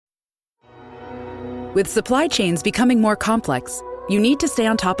With supply chains becoming more complex, you need to stay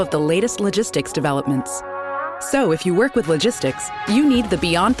on top of the latest logistics developments. So if you work with logistics, you need the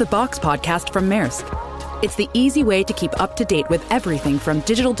Beyond the Box podcast from Maersk. It's the easy way to keep up to date with everything from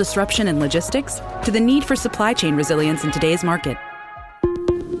digital disruption in logistics to the need for supply chain resilience in today's market.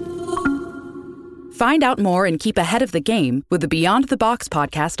 Find out more and keep ahead of the game with the Beyond the Box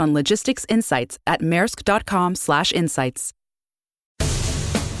podcast on logistics insights at maersk.com/insights.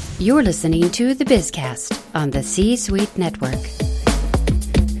 You're listening to the Bizcast on the C-Suite Network.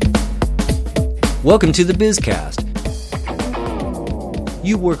 Welcome to the Bizcast.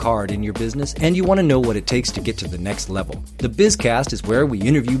 You work hard in your business and you want to know what it takes to get to the next level. The Bizcast is where we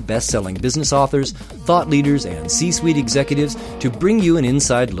interview best-selling business authors, thought leaders, and C-Suite executives to bring you an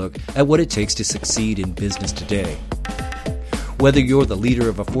inside look at what it takes to succeed in business today. Whether you're the leader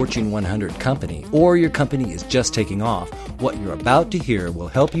of a Fortune 100 company or your company is just taking off, what you're about to hear will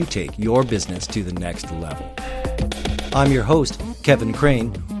help you take your business to the next level. I'm your host, Kevin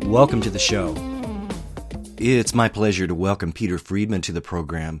Crane. Welcome to the show. It's my pleasure to welcome Peter Friedman to the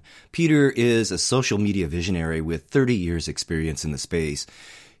program. Peter is a social media visionary with 30 years experience in the space.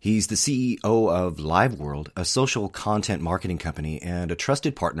 He's the CEO of LiveWorld, a social content marketing company and a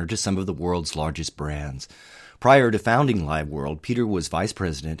trusted partner to some of the world's largest brands. Prior to founding LiveWorld, Peter was vice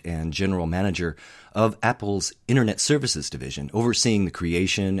president and general manager of Apple's Internet Services division, overseeing the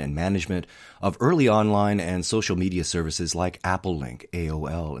creation and management of early online and social media services like Apple Link,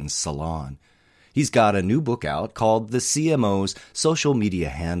 AOL, and Salon. He's got a new book out called The CMO's Social Media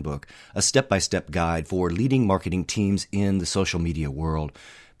Handbook, a step-by-step guide for leading marketing teams in the social media world.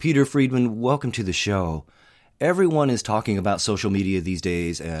 Peter Friedman, welcome to the show. Everyone is talking about social media these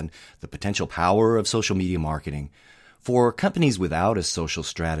days and the potential power of social media marketing. For companies without a social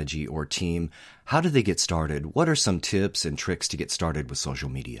strategy or team, how do they get started? What are some tips and tricks to get started with social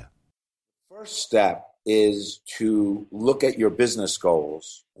media? First step is to look at your business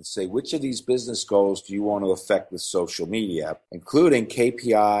goals and say, which of these business goals do you want to affect with social media, including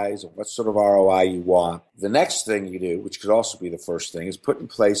KPIs and what sort of ROI you want. The next thing you do, which could also be the first thing, is put in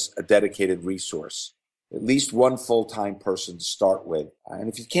place a dedicated resource. At least one full-time person to start with. And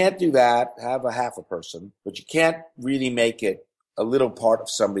if you can't do that, have a half a person, but you can't really make it a little part of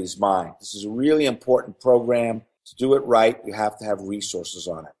somebody's mind. This is a really important program. To do it right, you have to have resources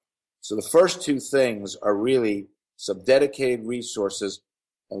on it. So the first two things are really some dedicated resources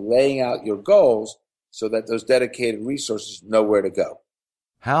and laying out your goals so that those dedicated resources know where to go.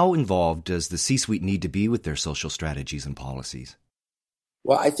 How involved does the C-suite need to be with their social strategies and policies?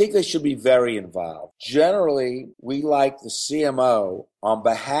 Well, I think they should be very involved. Generally, we like the CMO on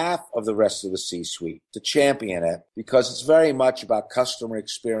behalf of the rest of the C-suite to champion it because it's very much about customer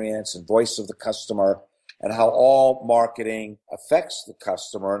experience and voice of the customer and how all marketing affects the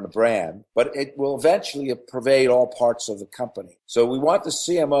customer and the brand, but it will eventually pervade all parts of the company. So we want the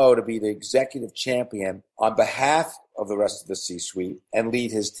CMO to be the executive champion on behalf of the rest of the C-suite and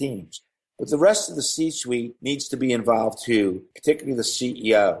lead his teams. But the rest of the C-suite needs to be involved too, particularly the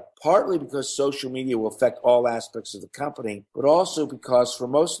CEO, partly because social media will affect all aspects of the company, but also because for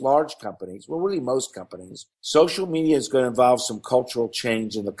most large companies, well, really most companies, social media is going to involve some cultural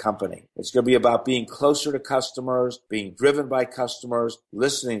change in the company. It's going to be about being closer to customers, being driven by customers,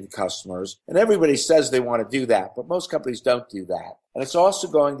 listening to customers. And everybody says they want to do that, but most companies don't do that. And it's also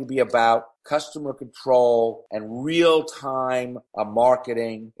going to be about customer control and real-time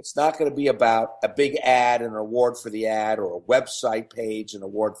marketing. It's not going to be about a big ad and an award for the ad or a website page and an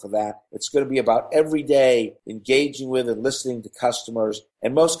award for that. It's going to be about every day engaging with and listening to customers.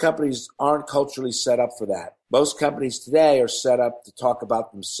 And most companies aren't culturally set up for that. Most companies today are set up to talk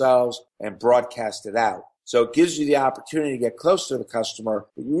about themselves and broadcast it out. So it gives you the opportunity to get close to the customer,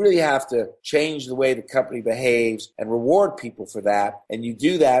 but you really have to change the way the company behaves and reward people for that. And you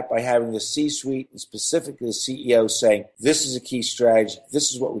do that by having the C-suite and specifically the CEO saying, this is a key strategy.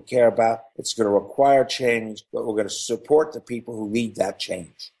 This is what we care about. It's going to require change, but we're going to support the people who lead that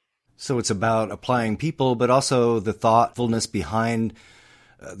change. So it's about applying people, but also the thoughtfulness behind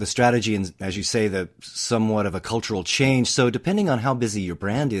the strategy and, as you say, the somewhat of a cultural change. So depending on how busy your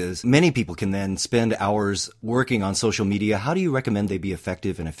brand is, many people can then spend hours working on social media. How do you recommend they be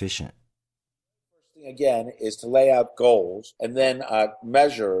effective and efficient? First thing, again, is to lay out goals and then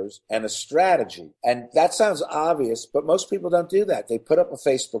measures and a strategy. And that sounds obvious, but most people don't do that. They put up a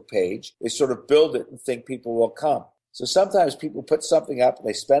Facebook page, they sort of build it and think people will come. So sometimes people put something up,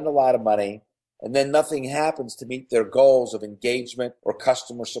 they spend a lot of money, and then nothing happens to meet their goals of engagement or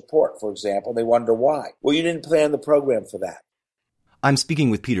customer support, for example. They wonder why. Well, you didn't plan the program for that. I'm speaking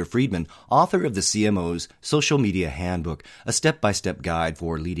with Peter Friedman, author of the CMO's Social Media Handbook, a step-by-step guide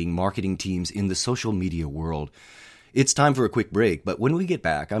for leading marketing teams in the social media world. It's time for a quick break, but when we get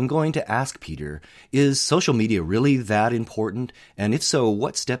back, I'm going to ask Peter, is social media really that important? And if so,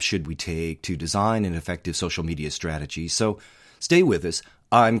 what steps should we take to design an effective social media strategy? So stay with us.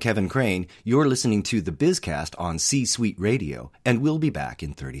 I'm Kevin Crane. You're listening to the BizCast on C-Suite Radio, and we'll be back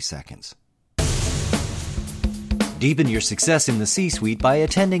in 30 seconds. Deepen your success in the C-Suite by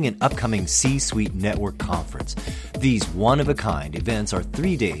attending an upcoming C-Suite Network Conference. These one-of-a-kind events are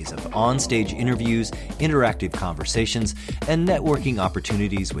 3 days of on-stage interviews, interactive conversations, and networking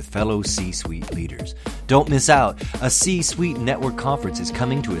opportunities with fellow C-Suite leaders. Don't miss out. A C-Suite Network Conference is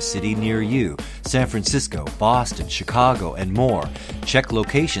coming to a city near you. San Francisco, Boston, Chicago, and more. Check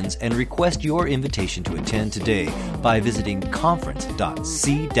locations and request your invitation to attend today by visiting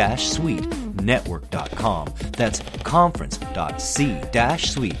conference.c-suitenetwork.com. That's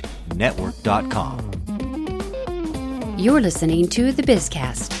conference.c-suitenetwork.com. You're listening to the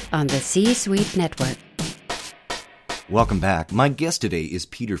BizCast on the C-Suite Network. Welcome back. My guest today is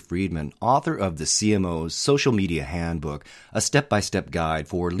Peter Friedman, author of the CMO's Social Media Handbook, a step-by-step guide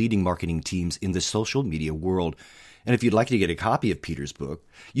for leading marketing teams in the social media world. And if you'd like to get a copy of Peter's book,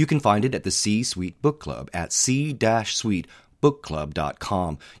 you can find it at the C-Suite Book Club at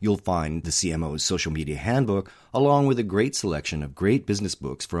c-suitebookclub.com. You'll find the CMO's Social Media Handbook, along with a great selection of great business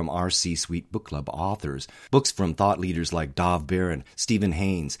books from our C-Suite Book Club authors. Books from thought leaders like Dov Baron, Stephen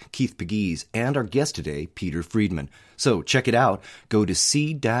Haynes, Keith Pegues, and our guest today, Peter Friedman. So check it out. Go to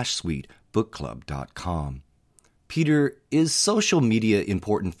c-suitebookclub.com. Peter, is social media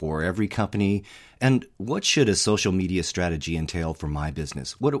important for every company? And what should a social media strategy entail for my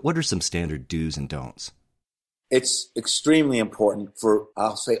business? What are some standard do's and don'ts? It's extremely important for,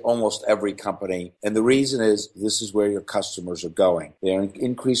 I'll say, almost every company. And the reason is this is where your customers are going. They're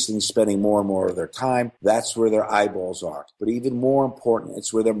increasingly spending more and more of their time. That's where their eyeballs are. But even more important,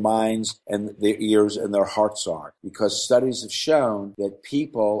 it's where their minds and their ears and their hearts are. Because studies have shown that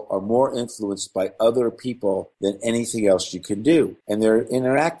people are more influenced by other people than anything else you can do. And they're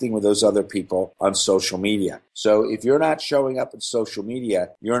interacting with those other people on social media. So if you're not showing up in social media,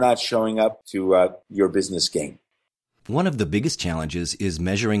 you're not showing up to your business game. One of the biggest challenges is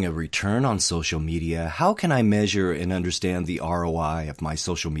measuring a return on social media. How can I measure and understand the ROI of my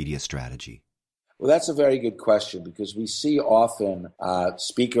social media strategy? Well, that's a very good question because we see often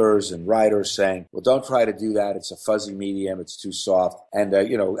speakers and writers saying, well, don't try to do that. It's a fuzzy medium. It's too soft. And, at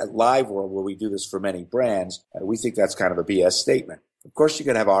LiveWorld, where we do this for many brands, we think that's kind of a BS statement. Of course, you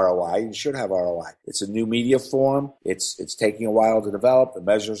can have ROI. You should have ROI. It's a new media form. It's taking a while to develop. The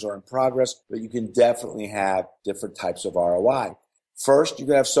measures are in progress, but you can definitely have different types of ROI. First, you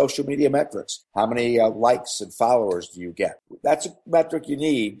can have social media metrics. How many likes and followers do you get? That's a metric you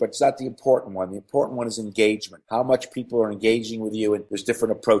need, but it's not the important one. The important one is engagement. How much people are engaging with you, and there's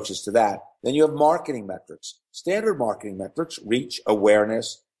different approaches to that. Then you have marketing metrics, standard marketing metrics, reach,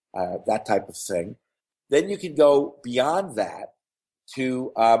 awareness, that type of thing. Then you can go beyond that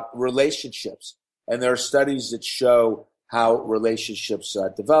to relationships. And there are studies that show how relationships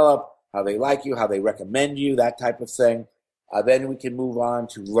develop, how they like you, how they recommend you, that type of thing. Then we can move on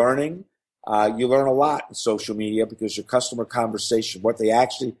to learning. You learn a lot in social media because your customer conversation, what they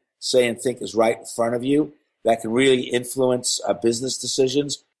actually say and think is right in front of you, that can really influence business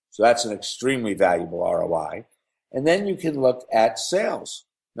decisions. So that's an extremely valuable ROI. And then you can look at sales.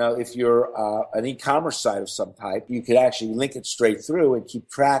 Now, if you're an e-commerce site of some type, you could actually link it straight through and keep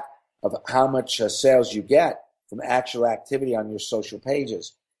track of how much sales you get from actual activity on your social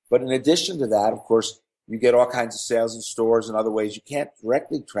pages. But in addition to that, of course, you get all kinds of sales in stores and other ways you can't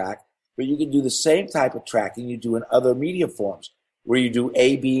directly track, but you can do the same type of tracking you do in other media forms, where you do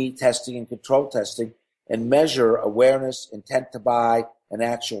A/B testing and control testing and measure awareness, intent to buy, and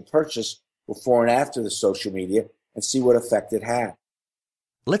actual purchase before and after the social media and see what effect it had.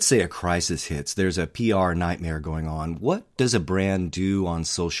 Let's say a crisis hits. There's a PR nightmare going on. What does a brand do on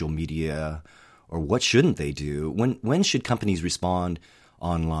social media, or what shouldn't they do? When should companies respond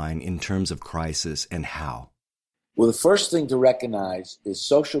online in terms of crisis, and how? Well, the first thing to recognize is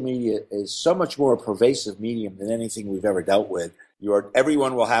social media is so much more a pervasive medium than anything we've ever dealt with.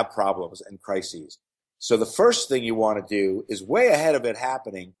 Everyone will have problems and crises. So the first thing you want to do is way ahead of it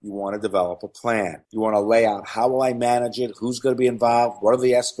happening, you want to develop a plan. You want to lay out, how will I manage it? Who's going to be involved? What are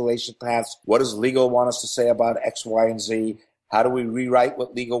the escalation paths? What does legal want us to say about X, Y, and Z? How do we rewrite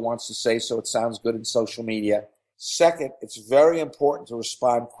what legal wants to say so it sounds good in social media? Second, it's very important to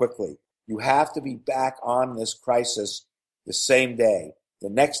respond quickly. You have to be back on this crisis the same day. The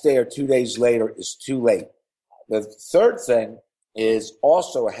next day or 2 days later is too late. The third thing is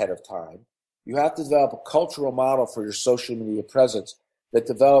also ahead of time. You have to develop a cultural model for your social media presence that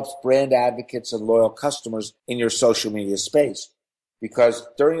develops brand advocates and loyal customers in your social media space. Because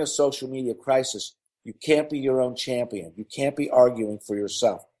during a social media crisis, you can't be your own champion. You can't be arguing for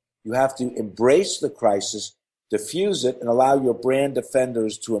yourself. You have to embrace the crisis, diffuse it, and allow your brand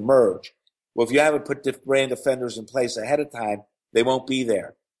defenders to emerge. Well, if you haven't put brand defenders in place ahead of time, they won't be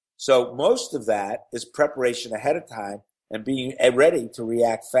there. So most of that is preparation ahead of time and being ready to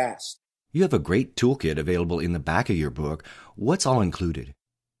react fast. You have a great toolkit available in the back of your book. What's all included?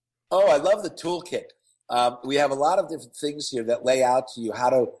 Oh, I love the toolkit. We have a lot of different things here that lay out to you how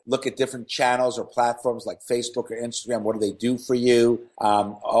to look at different channels or platforms like Facebook or Instagram. What do they do for you?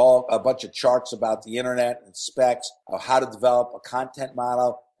 A bunch of charts about the internet and specs, how to develop a content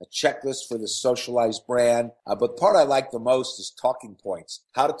model, a checklist for the socialized brand. But the part I like the most is talking points,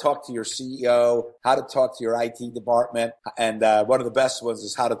 how to talk to your CEO, how to talk to your IT department. And one of the best ones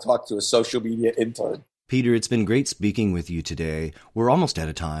is how to talk to a social media intern. Peter, it's been great speaking with you today. We're almost out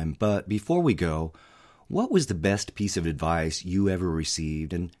of time, but before we go, what was the best piece of advice you ever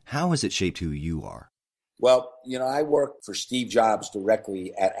received, and how has it shaped who you are? Well, I worked for Steve Jobs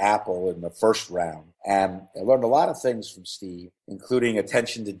directly at Apple in the first round, and I learned a lot of things from Steve, including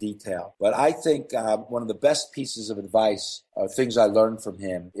attention to detail. But I think one of the best pieces of advice, things I learned from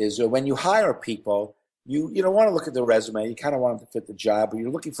him, is when you hire people, you don't want to look at their resume. You kind of want them to fit the job, but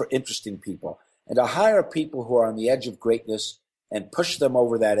you're looking for interesting people. And to hire people who are on the edge of greatness and push them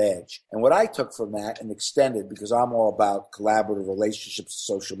over that edge. And what I took from that and extended, because I'm all about collaborative relationships and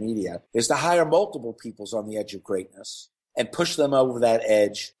social media, is to hire multiple people on the edge of greatness and push them over that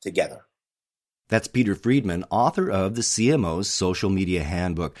edge together. That's Peter Friedman, author of the CMO's Social Media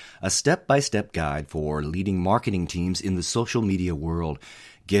Handbook, a step-by-step guide for leading marketing teams in the social media world.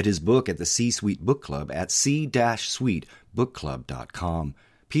 Get his book at the C-Suite Book Club at c-suitebookclub.com.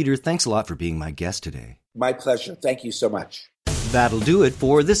 Peter, thanks a lot for being my guest today. My pleasure. Thank you so much. That'll do it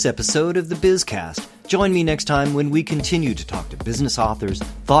for this episode of the BizCast. Join me next time when we continue to talk to business authors,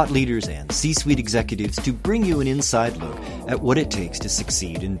 thought leaders, and C-suite executives to bring you an inside look at what it takes to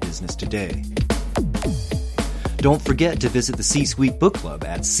succeed in business today. Don't forget to visit the C-Suite Book Club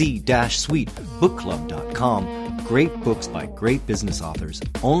at c-suitebookclub.com. Great books by great business authors,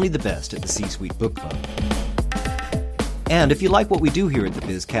 only the best at the C-Suite Book Club. And if you like what we do here at the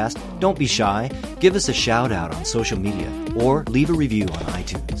BizCast, don't be shy. Give us a shout out on social media or leave a review on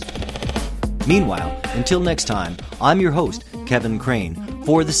iTunes. Meanwhile, until next time, I'm your host, Kevin Crane,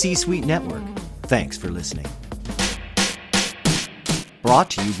 for the C-Suite Network. Thanks for listening. Brought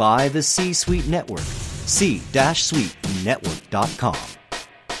to you by the C-Suite Network, c-suitenetwork.com.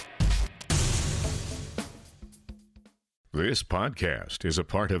 This podcast is a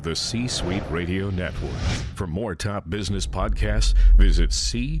part of the C-Suite Radio Network. For more top business podcasts, visit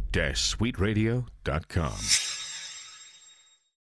c-suiteradio.com.